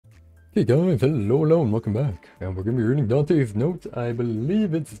Okay guys, hello and welcome back. And we're going to be reading Dante's notes. I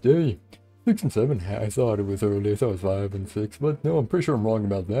believe it's day 6 and 7. I thought it was early, so it was 5 and 6, but no, I'm pretty sure I'm wrong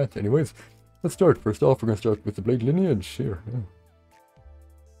about that. Anyways, let's start. First off, we're going to start with the blade lineage here.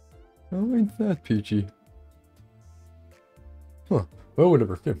 Oh, ain't that peachy. Huh, well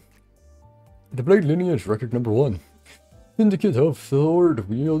whatever, okay. The blade lineage, record number 1. Syndicate of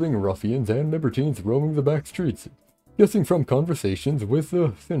sword-wielding ruffians and libertines roaming the back streets. Guessing from conversations with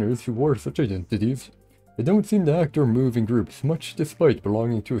the sinners who wore such identities, they don't seem to act or move in groups, much despite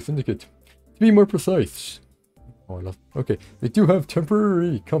belonging to a syndicate. To be more precise, okay, they do have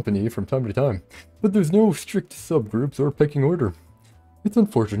temporary company from time to time, but there's no strict subgroups or pecking order. It's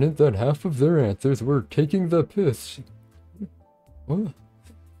unfortunate that half of their answers were taking the piss. What?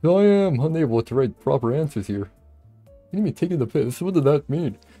 So I am unable to write proper answers here. What do you mean taking the piss? What did that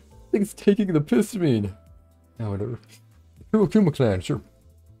mean? I think it's taking the piss mean. Now whatever. The Kuma clan, sure.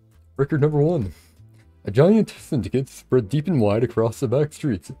 Record number 1. A giant syndicate spread deep and wide across the back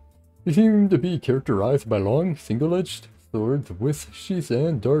streets. They seem to be characterized by long, single-edged swords with sheaths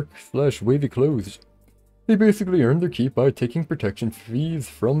and dark/wavy clothes. They basically earn their keep by taking protection fees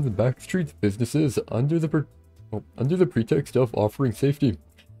from the back street businesses under the pretext of offering safety.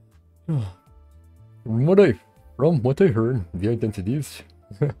 From what I heard, the identities,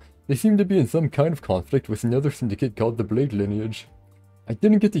 they seem to be in some kind of conflict with another syndicate called the Blade Lineage. I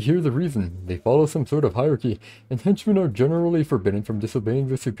didn't get to hear the reason. They follow some sort of hierarchy, and henchmen are generally forbidden from disobeying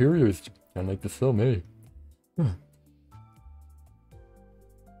their superiors. Kinda like the some, eh?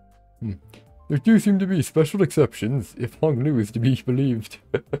 There do seem to be special exceptions, if Hong Lu is to be believed.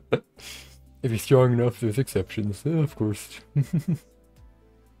 If he's strong enough, there's exceptions, of course.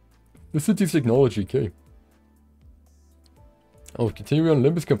 The city's technology, okay. Oh, continuing on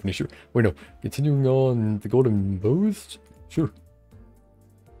Olympus Company, sure. Wait, no. Continuing on the Golden Bows? Sure.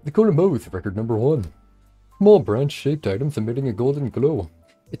 The Golden Bows, record number 1. Small branch-shaped items emitting a golden glow.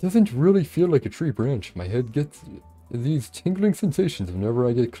 It doesn't really feel like a tree branch. My head gets these tingling sensations whenever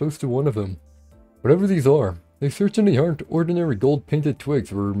I get close to one of them. Whatever these are, they certainly aren't ordinary gold-painted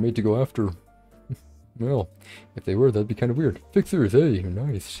twigs we're made to go after. Well, if they were, that'd be kind of weird. Fixers, eh?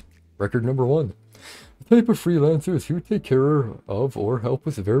 Nice. Record number 1. The type of freelancers who take care of or help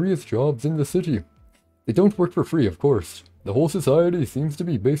with various jobs in the city. They don't work for free, of course. The whole society seems to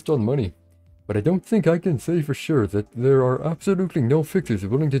be based on money. But I don't think I can say for sure that there are absolutely no fixers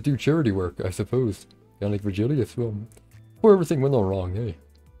willing to do charity work, I suppose. Kinda like Virgilius, well, before everything went all wrong, eh?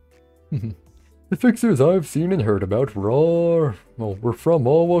 The fixers I've seen and heard about were from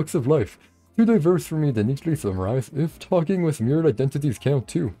all walks of life. Too diverse for me to neatly summarize, if talking with mirrored identities count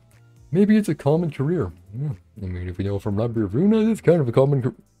too. Maybe it's a common career. Yeah, I mean, if we know from Library of Runa, it's kind of a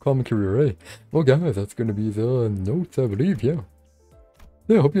common career, eh? Well, guys, that's going to be the notes, I believe, yeah.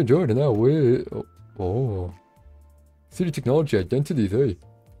 Yeah, I hope you enjoyed it. Now, wait. Oh. City technology identities, eh?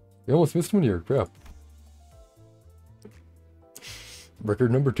 You almost missed one here, crap.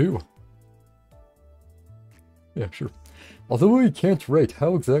 Record number 2. Yeah, sure. Although I can't write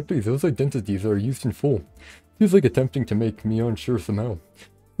how exactly those identities are used in full, feels like attempting to make me unsure somehow.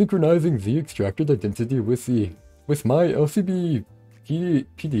 Synchronizing the extracted identity with my LCB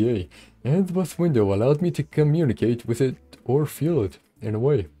PDA and the bus window allowed me to communicate with it or feel it, in a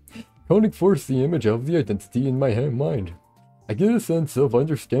way. Coding forced the image of the identity in my mind. I get a sense of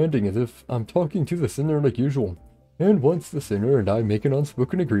understanding as if I'm talking to the sinner like usual, and once the sinner and I make an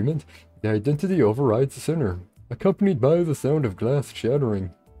unspoken agreement, the identity overrides the sinner, accompanied by the sound of glass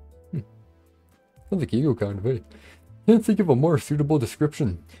shattering. Sounds like ego kind of, eh? Can't think of a more suitable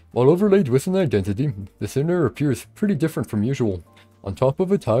description. While overlaid with an identity, the sinner appears pretty different from usual. On top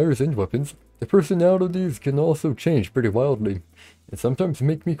of attires and weapons, the personalities can also change pretty wildly, and sometimes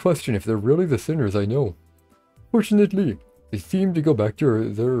make me question if they're really the sinners I know. Fortunately, they seem to go back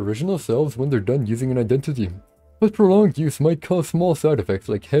to their original selves when they're done using an identity, but prolonged use might cause small side effects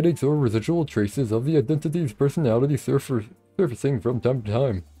like headaches or residual traces of the identity's personality surfacing from time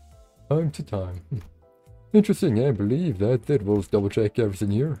to time. Interesting, I believe that it will double check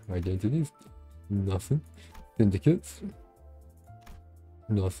everything here. Identities. Nothing. Syndicates.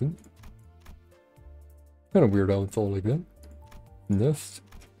 Nothing. Kind of weird how it's all like that. Nest.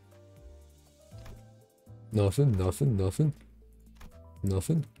 Nothing.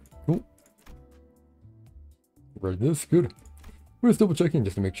 Cool. Right, this good. We're just double checking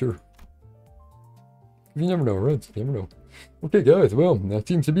just to make sure. You never know, right? You never know. Okay, guys, well, that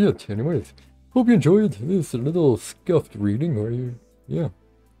seems to be it. Anyways. Hope you enjoyed this little scuffed reading, or yeah.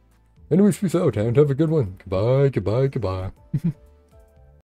 Anyways, peace out and have a good one. Goodbye.